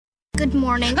Good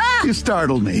morning. You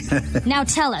startled me. Now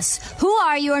tell us, who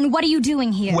are you and what are you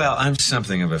doing here? Well, I'm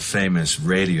something of a famous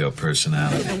radio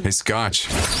personality. Hey, Scotch,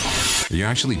 are you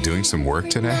actually doing some work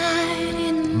today?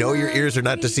 No, your ears are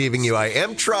not deceiving you. I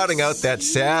am trotting out that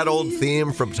sad old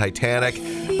theme from Titanic,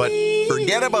 but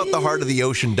forget about the Heart of the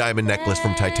Ocean diamond necklace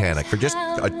from Titanic for just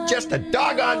a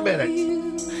doggone minute.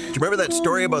 Do you remember that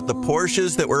story about the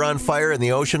Porsches that were on fire in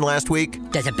the ocean last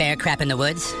week? Does a bear crap in the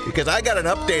woods? Because I got an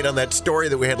update on that story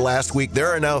that we had last week. There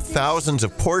are now thousands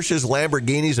of Porsches,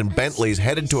 Lamborghinis, and Bentleys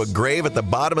headed to a grave at the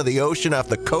bottom of the ocean off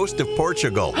the coast of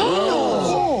Portugal.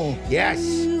 Oh! Yes.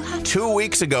 2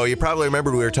 weeks ago, you probably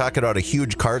remember we were talking about a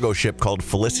huge cargo ship called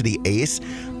Felicity Ace.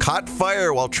 Caught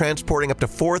fire while transporting up to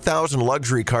 4,000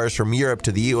 luxury cars from Europe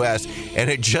to the U.S., and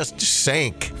it just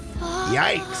sank.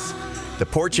 Yikes. The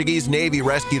Portuguese Navy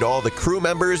rescued all the crew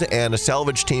members, and a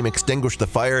salvage team extinguished the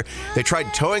fire. They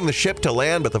tried towing the ship to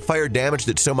land, but the fire damaged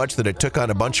it so much that it took on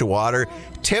a bunch of water,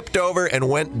 tipped over, and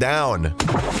went down.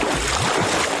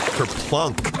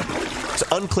 Kerplunk. It's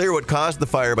unclear what caused the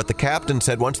fire, but the captain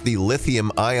said once the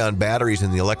lithium-ion batteries in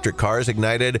the electric cars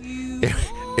ignited,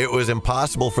 it was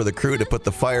impossible for the crew to put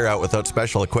the fire out without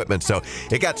special equipment, so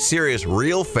it got serious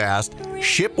real fast.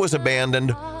 Ship was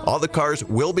abandoned. All the cars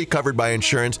will be covered by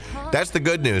insurance. That's the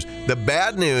good news. The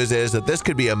bad news is that this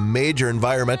could be a major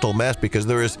environmental mess because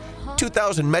there is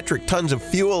 2,000 metric tons of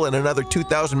fuel and another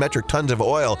 2,000 metric tons of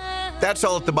oil. That's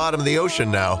all at the bottom of the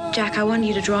ocean now. Jack, I want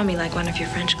you to draw me like one of your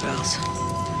French girls.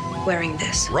 Wearing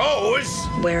this. Rose!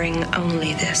 Wearing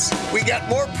only this. We got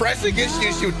more pressing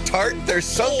issues, you tart. They're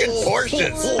sunken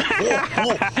Porsches.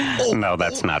 No,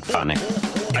 that's not funny.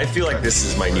 I feel like this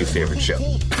is my new favorite show.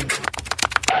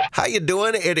 How you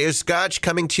doing? It is Scotch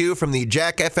coming to you from the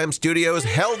Jack FM studios,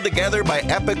 held together by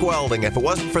Epic Welding. If it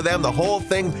wasn't for them, the whole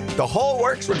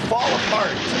works would fall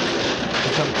apart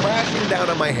and come crashing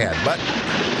down on my head. But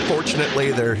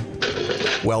fortunately, their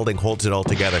welding holds it all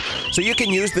together. So you can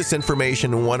use this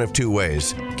information in one of two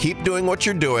ways. Keep doing what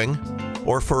you're doing,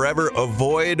 or forever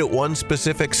avoid one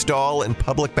specific stall in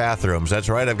public bathrooms. That's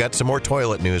right, I've got some more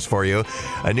toilet news for you.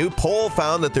 A new poll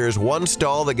found that there's one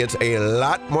stall that gets a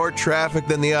lot more traffic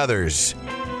than the others.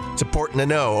 It's important to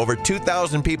know. Over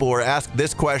 2,000 people were asked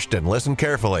this question. Listen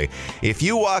carefully. If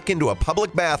you walk into a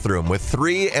public bathroom with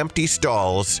 3 empty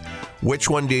stalls, which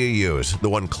one do you use? The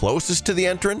one closest to the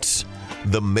entrance,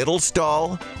 the middle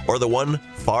stall, or the one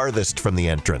farthest from the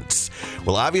entrance?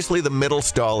 Well, obviously the middle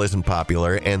stall isn't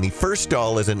popular, and the first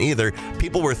stall isn't either.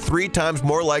 People were 3 times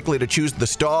more likely to choose the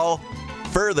stall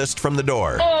furthest from the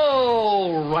door.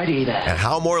 Alrighty then. And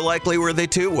how more likely were they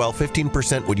to? Well,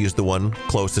 15% would use the one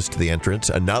closest to the entrance.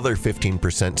 Another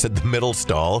 15% said the middle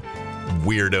stall.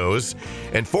 Weirdos.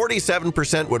 And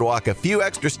 47% would walk a few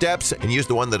extra steps and use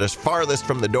the one that is farthest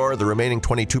from the door. The remaining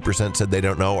 22% said they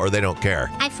don't know or they don't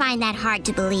care. I find that hard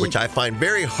to believe. Which I find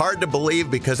very hard to believe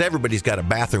because everybody's got a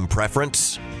bathroom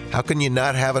preference. How can you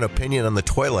not have an opinion on the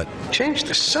toilet? Change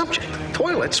the subject.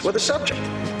 Toilets were the subject.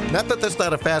 Not that that's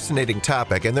not a fascinating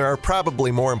topic, and there are probably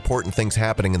more important things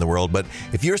happening in the world, but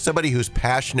if you're somebody who's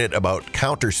passionate about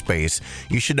counter space,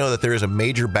 you should know that there is a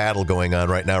major battle going on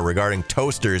right now regarding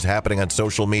toasters happening on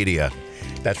social media.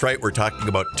 That's right, we're talking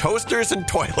about toasters and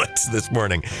toilets this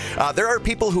morning. There are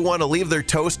people who want to leave their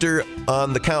toaster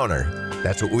on the counter.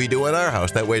 That's what we do in our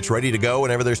house. That way it's ready to go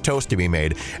whenever there's toast to be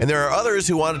made. And there are others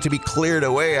who want it to be cleared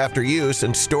away after use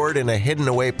and stored in a hidden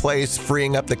away place,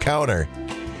 freeing up the counter.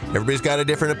 Everybody's got a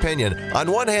different opinion.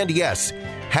 On one hand, yes,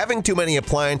 having too many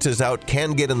appliances out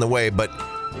can get in the way, but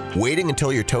waiting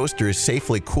until your toaster is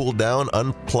safely cooled down,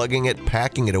 unplugging it,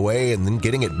 packing it away, and then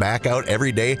getting it back out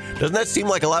every day, doesn't that seem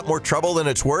like a lot more trouble than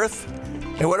it's worth?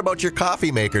 And what about your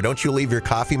coffee maker? Don't you leave your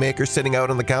coffee maker sitting out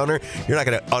on the counter? You're not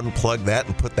going to unplug that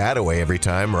and put that away every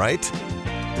time, right?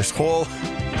 This whole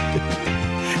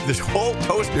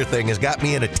toaster thing has got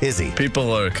me in a tizzy.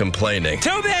 People are complaining.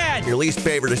 Too bad! Your least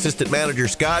favorite assistant manager,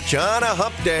 Scotch, on a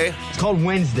hump day. It's called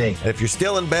Wednesday. And if you're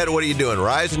still in bed, what are you doing?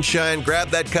 Rise and shine, grab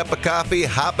that cup of coffee,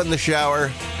 hop in the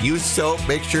shower, use soap,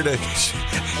 make sure to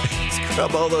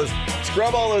scrub all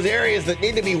those areas that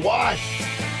need to be washed.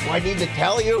 Do I need to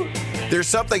tell you? There's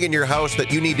something in your house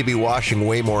that you need to be washing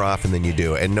way more often than you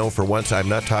do. And no, for once, I'm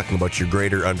not talking about your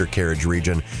greater undercarriage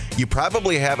region. You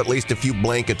probably have at least a few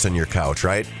blankets on your couch,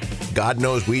 right? God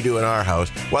knows we do in our house.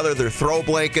 Whether they're throw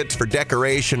blankets for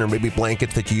decoration or maybe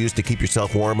blankets that you use to keep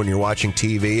yourself warm when you're watching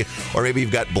TV, or maybe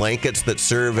you've got blankets that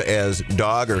serve as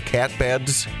dog or cat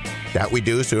beds. That we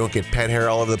do so you don't get pet hair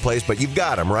all over the place, but you've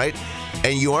got them, right?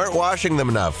 And you aren't washing them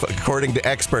enough, according to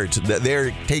experts.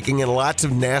 They're taking in lots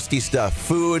of nasty stuff.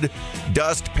 Food,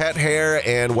 dust, pet hair,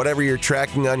 and whatever you're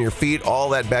tracking on your feet, all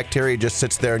that bacteria just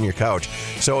sits there on your couch.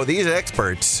 So these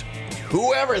experts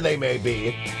whoever they may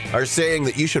be, are saying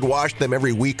that you should wash them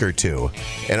every week or two.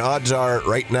 And odds are,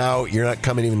 right now, you're not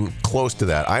coming even close to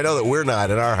that. I know that we're not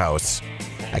at our house.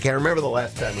 I can't remember the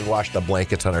last time we washed the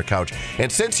blankets on our couch.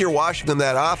 And since you're washing them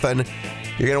that often,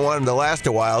 you're going to want them to last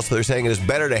a while, so they're saying it is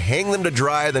better to hang them to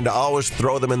dry than to always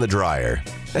throw them in the dryer.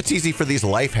 That's easy for these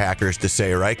life hackers to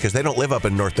say, right? Because they don't live up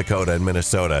in North Dakota and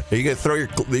Minnesota. Are you going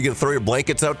to throw your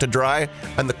blankets out to dry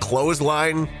on the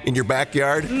clothesline in your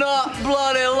backyard? Not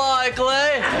bloody likely.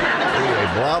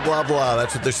 Anyway, blah, blah, blah.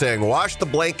 That's what they're saying. Wash the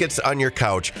blankets on your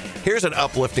couch. Here's an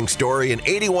uplifting story. An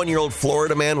 81-year-old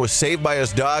Florida man was saved by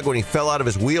his dog when he fell out of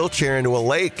his wheelchair into a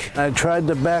lake. I tried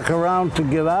to back around to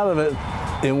get out of it.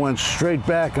 It went straight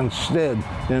back instead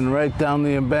and right down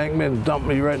the embankment and dumped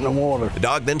me right in the water. The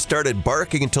dog then started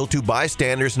barking until two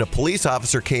bystanders and a police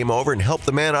officer came over and helped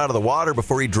the man out of the water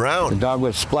before he drowned. The dog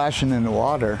was splashing in the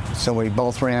water, so we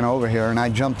both ran over here and I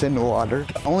jumped in the water.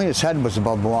 Only his head was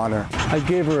above the water. I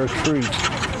gave her a treat.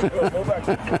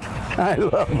 I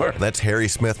love her. That's Harry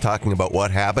Smith talking about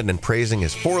what happened and praising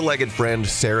his four-legged friend,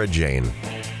 Sarah Jane,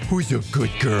 who's a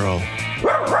good girl.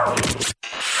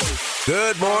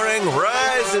 Good morning,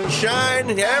 rise and shine,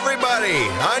 everybody,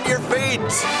 on your feet.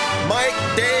 Mike,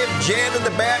 Dave, Jen in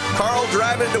the back, Carl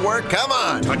driving to work, come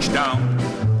on. Touchdown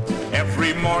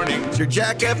every morning. It's your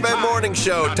Jack FM morning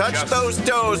show. Touch those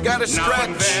toes, gotta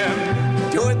stretch.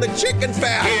 Doing the chicken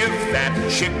fat. Give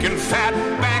that chicken fat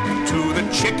back to the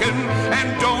chicken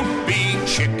and don't be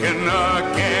chicken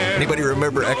again. Anybody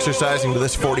remember exercising to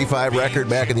this 45 record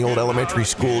back in the old elementary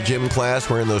school gym class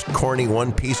wearing those corny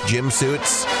one-piece gym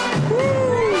suits?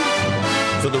 Woo!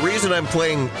 So the reason I'm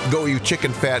playing Go You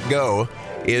Chicken Fat Go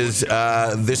is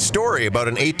this story about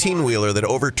an 18-wheeler that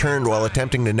overturned while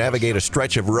attempting to navigate a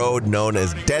stretch of road known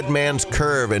as Dead Man's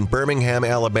Curve in Birmingham,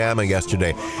 Alabama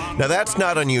yesterday. Now, that's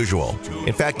not unusual.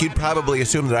 In fact, you'd probably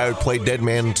assume that I would play Dead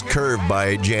Man's Curve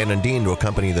by Jan and Dean to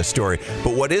accompany the story.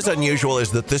 But what is unusual is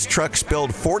that this truck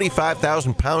spilled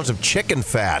 45,000 pounds of chicken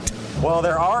fat. Well,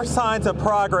 there are signs of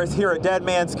progress here at Dead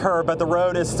Man's Curve, but the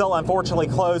road is still unfortunately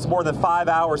closed more than 5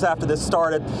 hours after this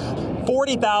started.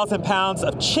 40,000 pounds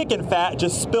of chicken fat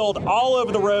just spilled all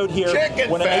over the road here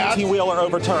when an 18-wheeler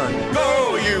overturned.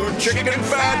 Go, you chicken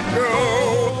fat,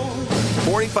 go!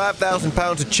 45,000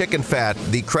 pounds of chicken fat.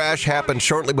 The crash happened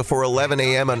shortly before 11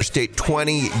 a.m. on Interstate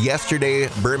 20 yesterday.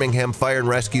 Birmingham Fire and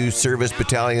Rescue Service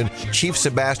Battalion Chief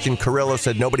Sebastian Carrillo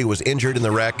said nobody was injured in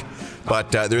the wreck,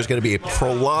 but there's going to be a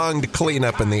prolonged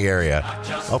cleanup in the area.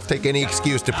 I'll take any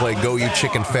excuse to play Go You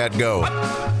Chicken Fat Go.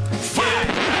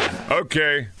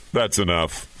 Okay, that's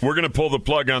enough. We're going to pull the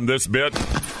plug on this bit.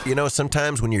 You know,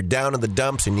 sometimes when you're down in the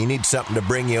dumps and you need something to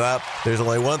bring you up, there's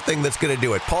only one thing that's going to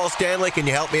do it. Paul Stanley, can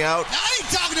you help me out? I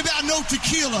ain't talking about no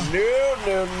tequila. No.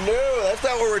 That's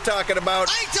not what we're talking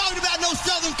about. I ain't talking about no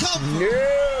Southern Comfort.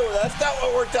 No, that's not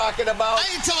what we're talking about. I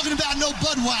ain't talking about no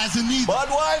Budweiser neither.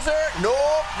 Budweiser?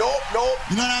 Nope.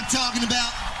 You know what I'm talking about?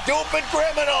 Stupid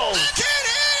criminals. I can't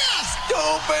hear you.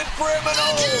 Stupid criminals.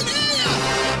 I can't hear you.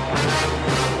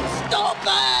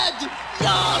 Stupid.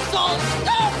 You're so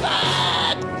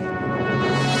stupid.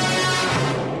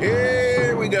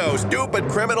 Here we go. Stupid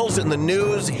criminals in the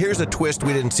news. Here's a twist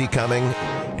we didn't see coming,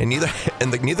 and neither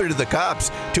did the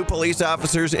cops. Two police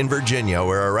officers in Virginia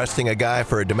were arresting a guy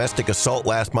for a domestic assault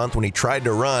last month when he tried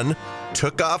to run,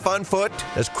 took off on foot,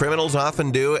 as criminals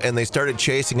often do, and they started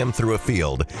chasing him through a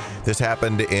field. This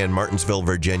happened in Martinsville,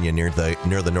 Virginia, near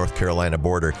the North Carolina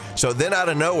border. So then out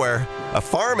of nowhere, a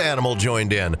farm animal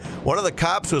joined in. One of the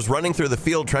cops was running through the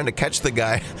field trying to catch the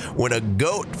guy when a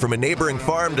goat from a neighboring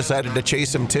farm decided to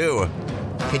chase him too.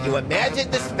 Can you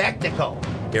imagine the spectacle?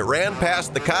 It ran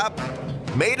past the cop,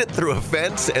 made it through a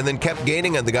fence, and then kept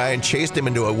gaining on the guy and chased him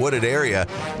into a wooded area.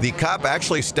 The cop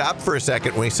actually stopped for a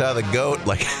second when he saw the goat,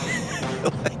 like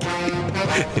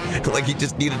he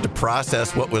just needed to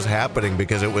process what was happening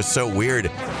because it was so weird.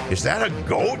 Is that a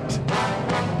goat?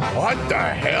 What the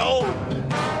hell?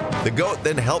 The goat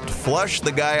then helped flush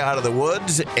the guy out of the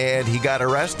woods, and he got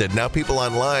arrested. Now people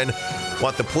online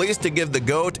want the police to give the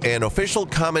goat an official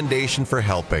commendation for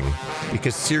helping.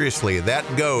 Because seriously, that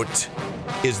goat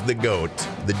is the GOAT.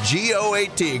 The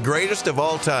G-O-A-T, greatest of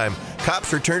all time.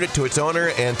 Cops returned it to its owner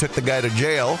and took the guy to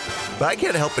jail. But I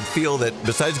can't help but feel that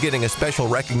besides getting a special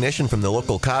recognition from the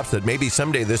local cops, that maybe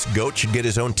someday this goat should get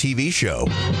his own TV show.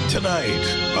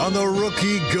 Tonight on The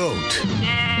Rookie Goat.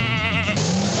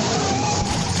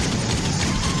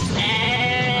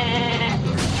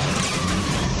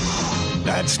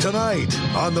 That's tonight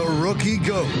on The Rookie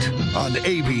Goat on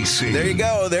ABC. There you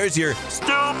go. There's your Stupid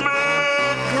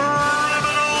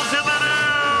criminals in the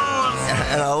news.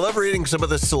 And I love reading some of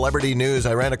the celebrity news.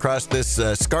 I ran across this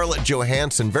Scarlett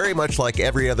Johansson, very much like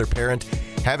every other parent,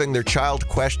 having their child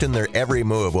question their every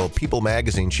move. Well, People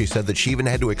magazine, she said that she even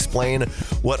had to explain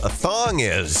what a thong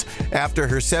is after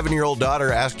her 7-year-old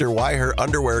daughter asked her why her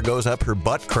underwear goes up her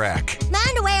butt crack. My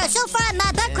underwear is so far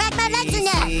my butt crack, my legs in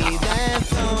there.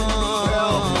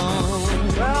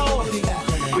 Well,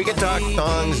 we can talk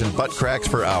thongs and butt cracks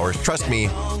for hours. Trust me,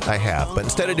 I have. But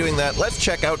instead of doing that, let's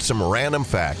check out some random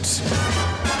facts.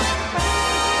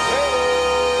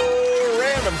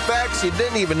 Random facts you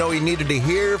didn't even know you needed to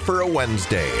hear for a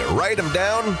Wednesday. Write them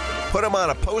down, put them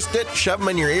on a Post-it, shove them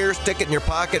in your ear, stick it in your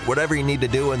pocket, whatever you need to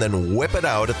do, and then whip it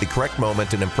out at the correct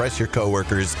moment and impress your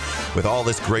coworkers with all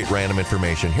this great random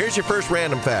information. Here's your first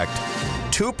random fact.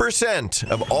 2%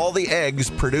 of all the eggs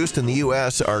produced in the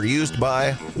U.S. are used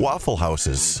by Waffle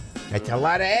Houses. That's a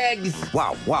lot of eggs.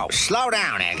 Whoa. Slow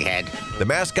down, egghead. The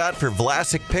mascot for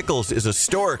Vlasic Pickles is a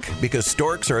stork because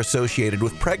storks are associated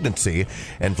with pregnancy,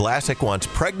 and Vlasic wants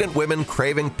pregnant women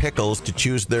craving pickles to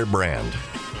choose their brand.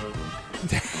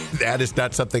 That is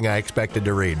not something I expected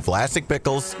to read. Vlasic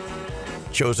Pickles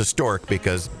chose a stork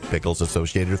because pickles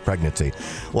associated with pregnancy.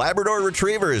 Labrador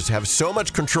retrievers have so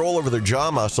much control over their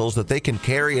jaw muscles that they can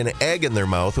carry an egg in their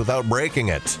mouth without breaking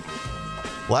it.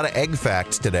 A lot of egg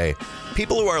facts today.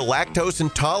 People who are lactose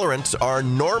intolerant are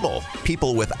normal.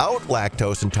 People without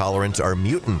lactose intolerance are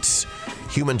mutants.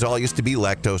 Humans all used to be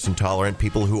lactose intolerant.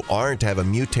 People who aren't have a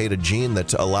mutated gene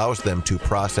that allows them to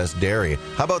process dairy.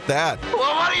 How about that?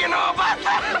 Well, what do you know about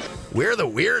that? We're the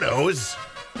weirdos.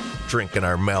 Drinking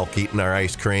our milk, eating our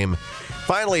ice cream.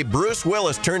 Finally, Bruce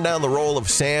Willis turned down the role of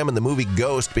Sam in the movie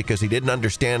Ghost because he didn't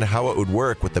understand how it would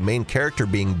work with the main character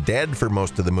being dead for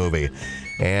most of the movie.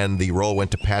 And the role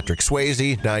went to Patrick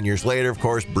Swayze. 9 years later, of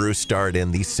course, Bruce starred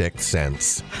in The Sixth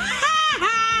Sense.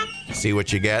 See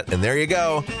what you get, and there you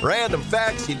go. Random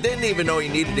facts you didn't even know you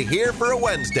needed to hear for a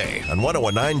Wednesday on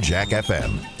 101.9 Jack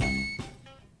FM.